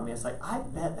dawned on me, it's like, I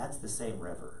bet that's the same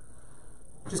river.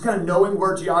 Just kind of knowing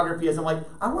where geography is, I'm like,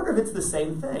 I wonder if it's the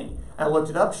same thing. And I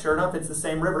looked it up, sure enough, it's the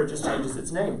same river, it just changes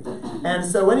its name. And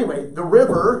so anyway, the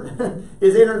river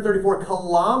is 834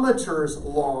 kilometers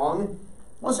long.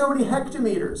 What's how many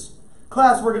hectometers?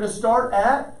 Class, we're going to start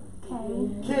at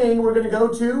King. We're going to go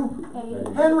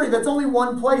to Henry. That's only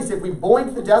one place. If we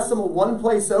boink the decimal one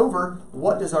place over,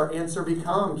 what does our answer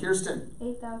become, Kirsten?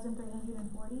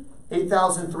 8,340.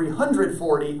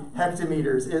 8,340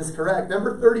 hectometers is correct.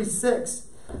 Number 36.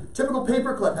 Typical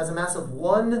paperclip has a mass of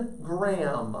 1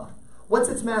 gram. What's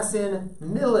its mass in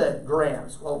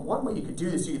milligrams? Well, one way you could do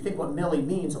this, you could think what milli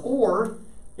means, or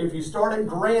if you start at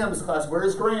grams, class,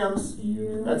 where's grams?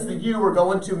 U. That's the U. We're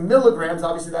going to milligrams.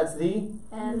 Obviously, that's the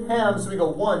M. M. So we go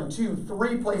 1, 2,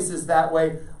 3 places that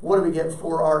way. What do we get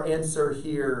for our answer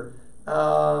here?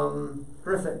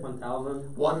 Griffin.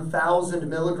 1,000. 1,000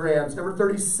 milligrams. Number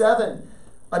 37.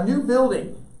 A new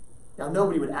building. Now,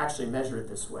 nobody would actually measure it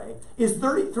this way. Is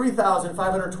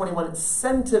 33,521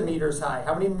 centimeters high.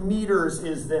 How many meters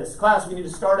is this? Class, we need to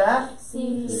start at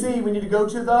C. C. We need to go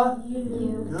to the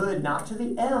U. Good. Not to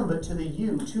the M, but to the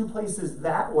U. 2 places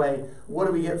that way. What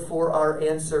do we get for our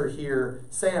answer here?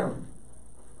 Sam.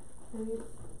 35.21.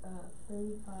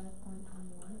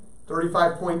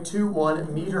 35.21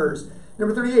 meters.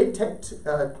 Number 38.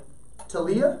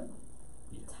 Talia?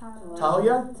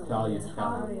 Talia?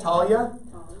 Talia?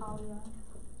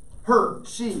 Her,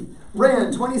 she,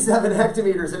 ran 27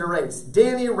 hectometers in a race.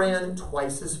 Danny ran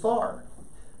twice as far.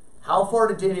 How far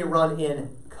did Danny run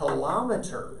in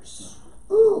kilometers?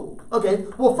 Ooh, okay.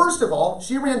 Well, first of all,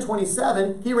 she ran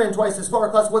 27. He ran twice as far.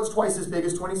 Class, what's twice as big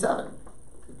as 27?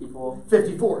 54.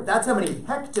 54. That's how many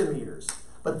hectometers.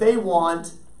 But they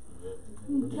want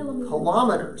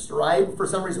kilometers, right? For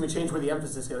some reason, we changed where the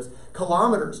emphasis goes.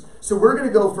 Kilometers. So we're going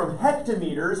to go from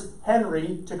hectometers,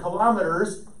 Henry, to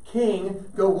kilometers, King.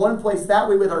 Go one place that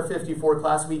way with our 54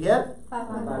 class. We get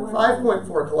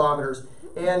 5.4 kilometers.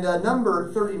 And number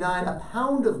 39, a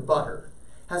pound of butter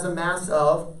has a mass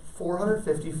of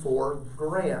 454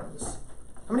 grams.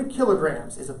 How many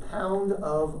kilograms is a pound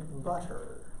of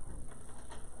butter?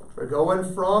 We're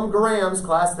going from grams,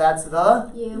 class. That's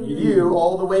the U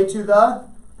all the way to the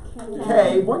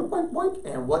K. Boink, boink, boink.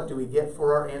 And what do we get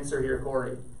for our answer here,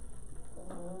 Corey?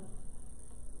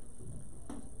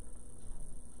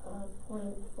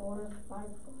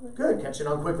 0.454. Good. Catching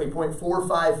on quickly.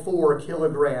 0.454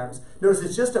 kilograms. Notice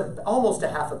it's just almost a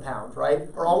half a pound, right?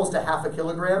 Or almost a half a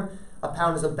kilogram. A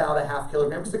pound is about a half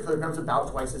kilogram because a kilogram is about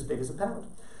twice as big as a pound.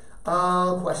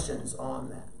 Questions on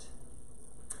that?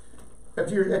 At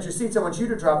your seats, I want you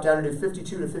to drop down and do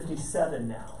 52 to 57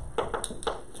 now.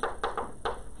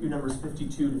 Do numbers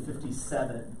 52 to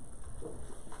 57.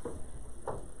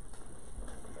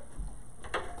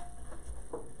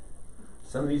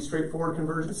 Some of these straightforward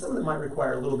conversions, some of them might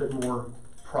require a little bit more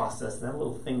process than a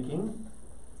little thinking.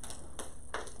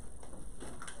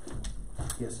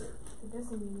 Yes, sir. The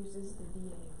decimal uses the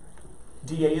DA, right?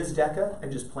 DA is Deca,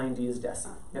 and just plain D is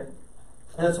Deci. Yep.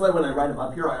 And that's why when I write them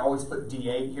up here, I always put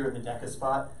DA here in the Deca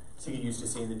spot, so you get used to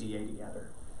seeing the DA together.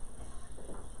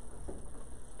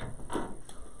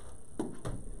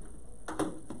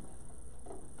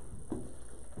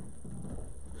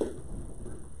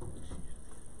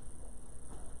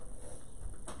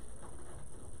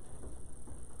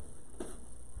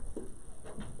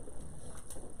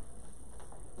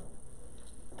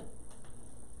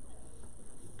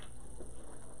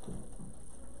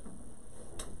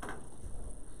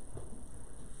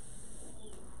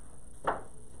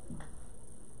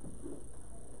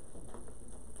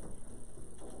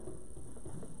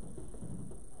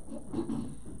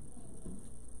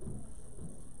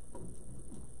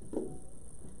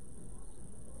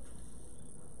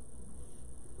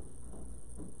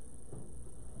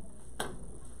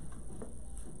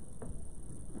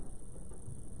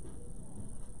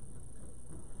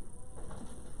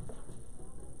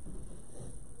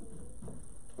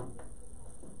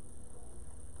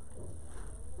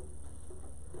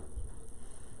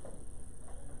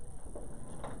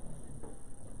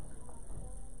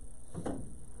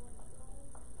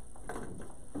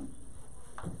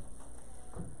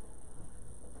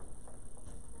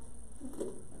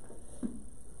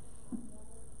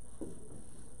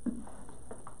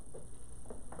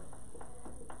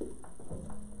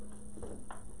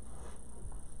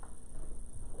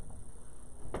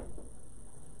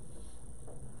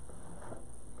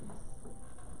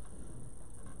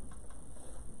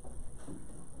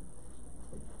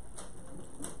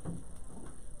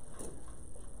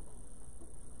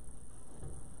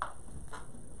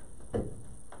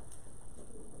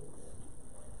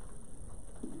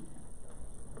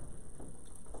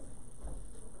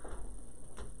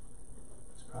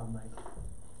 on, Mike.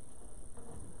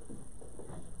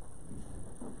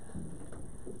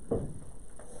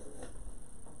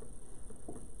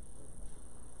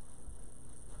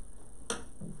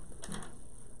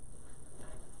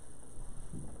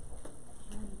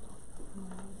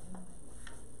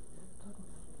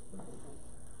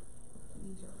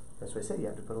 That's what I said, you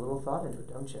have to put a little thought into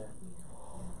it, don't you?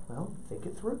 Well, think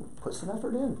it through. Put some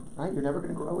effort in, right? You're never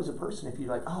going to grow as a person if you're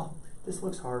like, oh, this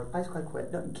looks hard, I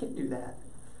quit. No, you can't do that,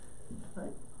 right?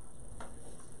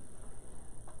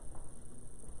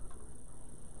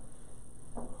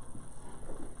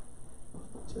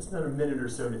 Just another minute or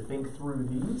so to think through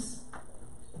these.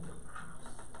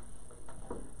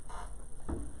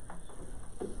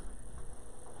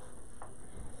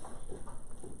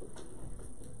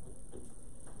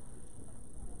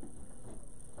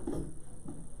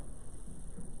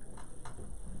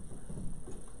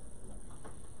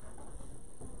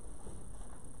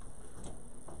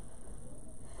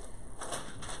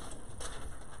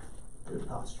 Good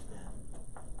posture, man.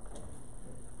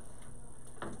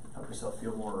 Help yourself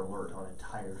feel more alert on a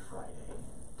tired Friday,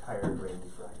 tired, rainy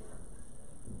Friday.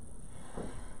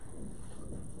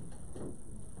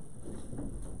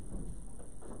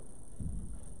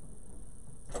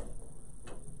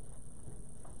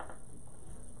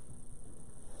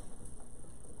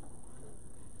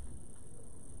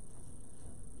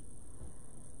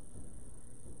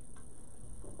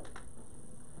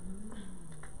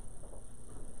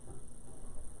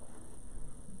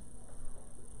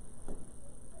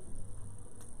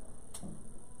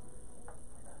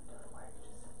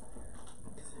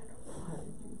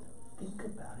 Think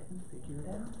about it and figure it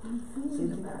out.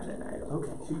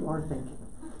 Okay, so you are thinking.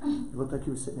 You looked like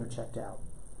you were sitting there checked out.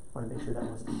 Want to make sure that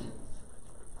wasn't the case.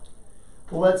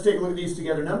 Well, let's take a look at these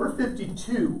together. Number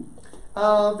 52.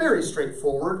 Very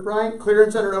straightforward, right?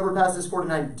 Clearance under an overpass is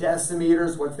 49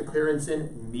 decimeters. What's the clearance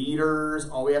in meters?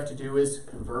 All we have to do is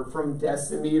convert from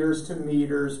decimeters to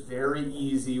meters. Very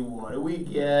easy. What do we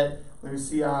get?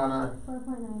 Luciana?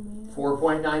 4.9 meters.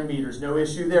 4.9 meters. No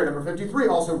issue there. Number 53,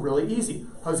 also really easy.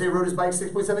 Jose rode his bike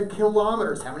 6.7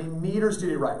 kilometers. How many meters did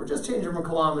he ride? We're just changing from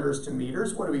kilometers to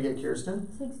meters. What do we get, Kirsten?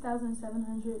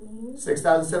 6,700 meters.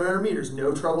 6,700 meters.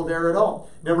 No trouble there at all.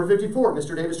 Number 54,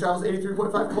 Mr. Davis travels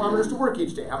 83.5 kilometers to work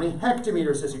each day. How many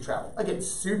hectometers does he travel? Again,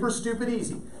 super stupid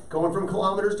easy. Going from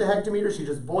kilometers to hectometers, you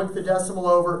just boink the decimal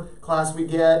over. Class, we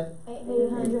get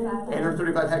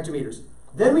 835 hectometers.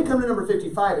 Then we come to number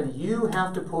 55, and you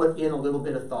have to put in a little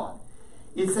bit of thought.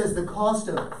 It says the cost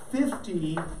of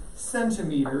 50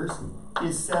 centimeters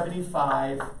is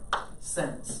 75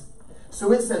 cents.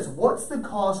 So it says, what's the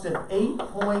cost of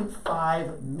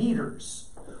 8.5 meters?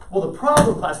 Well, the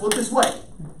problem, class, look this way.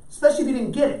 Especially if you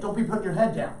didn't get it, don't be putting your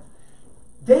head down.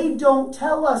 They don't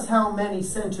tell us how many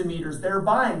centimeters they're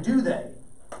buying, do they?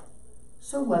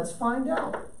 So let's find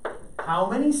out. How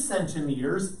many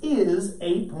centimeters is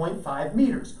 8.5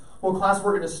 meters? Well, class,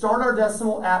 we're going to start our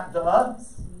decimal at the...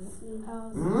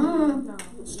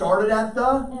 Started at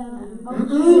the...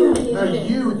 The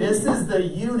U. This is the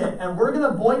unit. And we're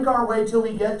going to boink our way till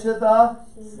we get to the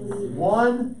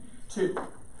 1, 2.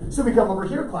 So we come over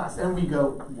here, class, and we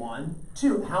go 1,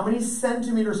 2. How many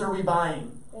centimeters are we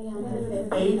buying?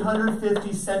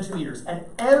 850 centimeters. And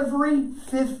every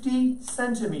 50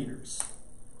 centimeters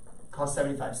costs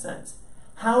 75 cents.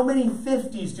 How many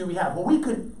 50s do we have? Well, we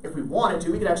could, if we wanted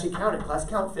to, we could actually count it. Class,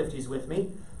 count 50s with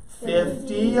me.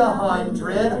 50,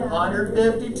 100,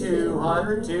 150,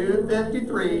 200, 250,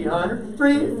 300,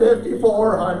 350,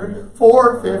 400,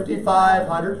 450,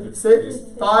 500,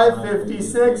 550,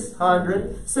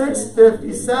 600,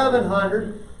 650,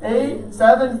 700,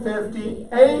 750,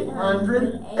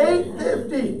 800,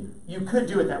 850. You could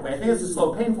do it that way. I think it's a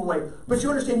slow, painful way. But you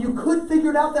understand, you could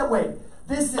figure it out that way.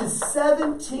 This is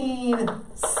 17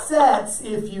 sets,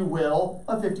 if you will,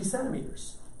 of 50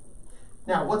 centimeters.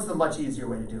 Now, what's the much easier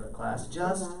way to do it, class?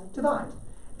 Just divide.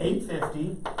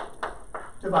 850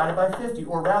 divided by 50,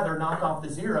 or rather, knock off the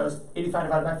zeros, 85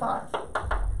 divided by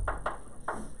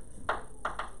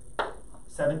 5.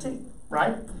 17,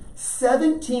 right?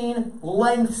 17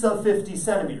 lengths of 50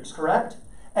 centimeters, correct?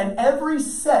 And every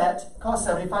set costs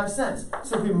 75 cents.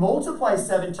 So if we multiply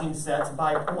 17 sets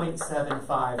by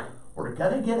 0.75, we're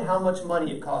going to get how much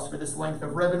money it costs for this length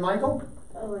of ribbon, Michael?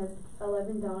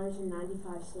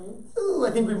 $11.95. Ooh,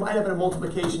 I think we might have a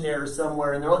multiplication error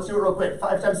somewhere in there. Let's do it real quick.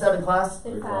 5 times 7, class?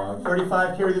 35.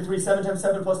 35, carry the 3. 7 times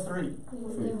 7 plus 3.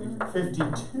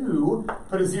 52.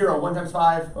 Put a 0. 1 times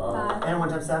 5. 5. And 1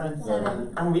 times 7.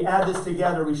 7. And when we add this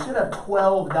together, we should have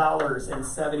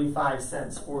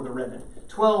 $12.75 for the ribbon.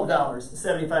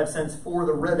 $12.75 for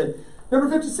the ribbon. Number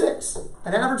 56,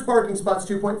 an average parking spot's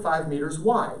 2.5 meters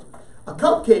wide. A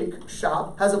cupcake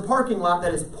shop has a parking lot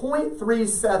that is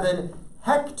 0.37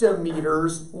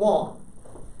 hectometers long.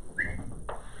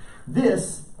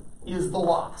 This is the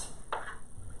lot.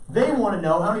 They want to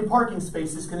know how many parking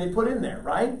spaces can they put in there,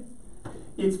 right?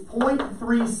 It's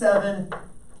 0.37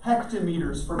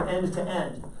 hectometers from end to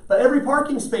end. But every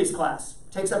parking space class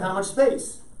takes up how much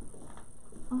space?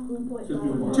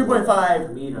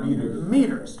 2.5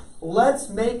 meters. Let's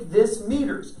make this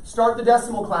meters. Start the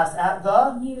decimal class at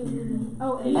the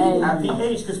at the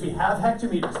H, because we have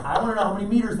hectometers. I want to know how many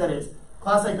meters that is.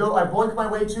 Class, I boink my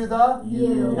way to the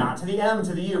U. Not to the M,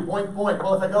 to the U. Boink, boink.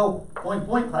 Well, if I go boink,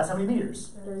 boink, class, how many meters?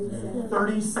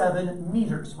 37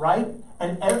 meters, right?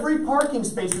 And every parking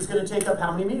space is going to take up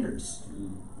how many meters?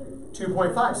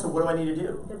 2.5. So what do I need to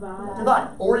do? Divide.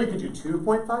 Or you could do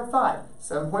 2.55,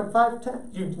 7.5,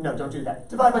 10. No, don't do that.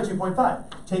 Divide by 2.5.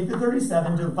 Take the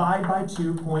 37, divide by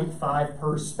 2.5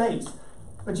 per space.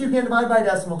 But you can't divide by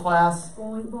decimal class.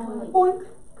 Boink, boink. Boink.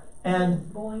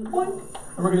 And boink, boink.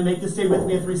 And we're going to make this stay with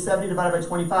me at 370 divided by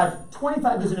 25.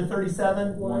 25 goes into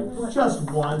 37. Once. Just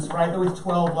once, right? There was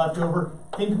 12 left over.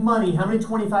 Think money. How many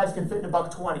 25s can fit in a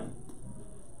 $1.20?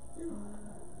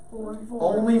 4.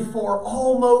 Only 4,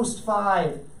 almost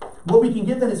 5. What we can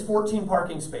get then is 14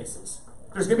 parking spaces.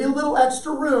 There's going to be a little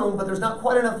extra room, but there's not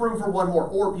quite enough room for one more.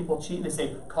 Or people cheat and they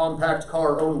say compact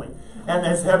car only. And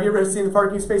have you ever seen the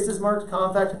parking spaces marked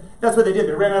compact? That's what they did.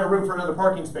 They ran out of room for another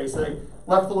parking space, so they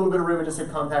left a little bit of room and just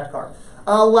said compact car.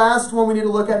 Last one we need to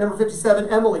look at, number 57,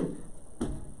 Emily.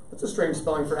 That's a strange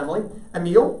spelling for Emily.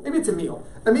 Emil? Maybe it's Emil.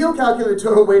 Emil calculated the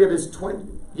total weight of his 20...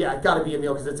 Yeah, it's got to be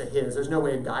Emil because it's a his. There's no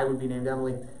way a guy would be named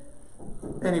Emily.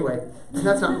 Anyway,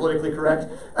 that's not politically correct.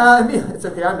 Emil, it's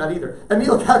okay, I'm not either.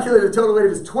 Emil calculated the total weight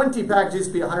of his 20 packages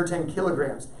to be 110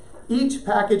 kilograms. Each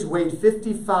package weighed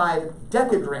 55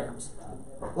 decagrams.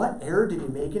 What error did he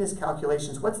make in his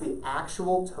calculations? What's the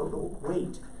actual total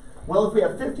weight? Well, if we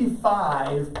have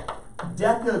 55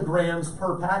 decagrams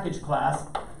per package class,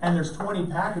 and there's 20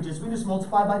 packages, we just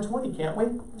multiply by 20, can't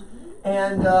we?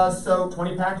 And so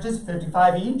 20 packages,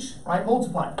 55 each, right?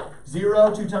 Multiply.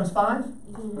 0, 2 times 5?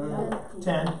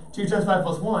 10. 2 times 5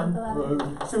 plus 1?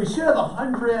 11. So we should have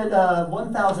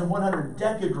 1,100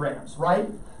 decagrams, right?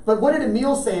 But what did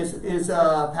Emil say is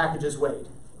packages weighed?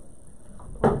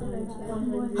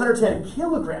 110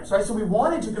 kilograms, right? So we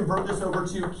wanted to convert this over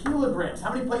to kilograms.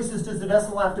 How many places does the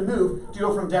decimal have to move to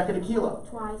go from deca to kilo?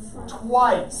 Twice.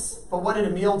 Twice. But what did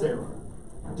Emil do?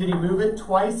 Did he move it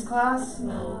twice, class?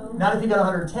 No. Not if he got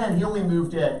 110. He only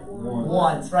moved it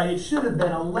once, right? It should have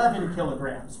been 11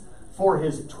 kilograms for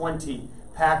his 20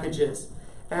 packages.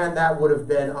 And that would have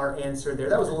been our answer there.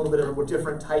 That was a little bit of a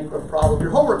different type of problem.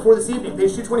 Your homework for this evening,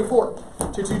 page 224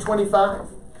 to 225.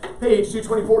 Page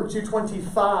 224 to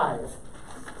 225.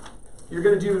 You're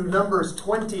going to do numbers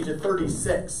 20 to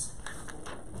 36.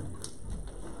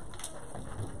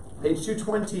 Page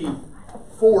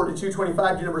 224 to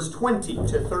 225, do numbers 20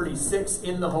 to 36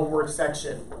 in the homework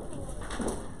section.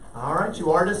 All right,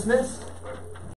 you are dismissed.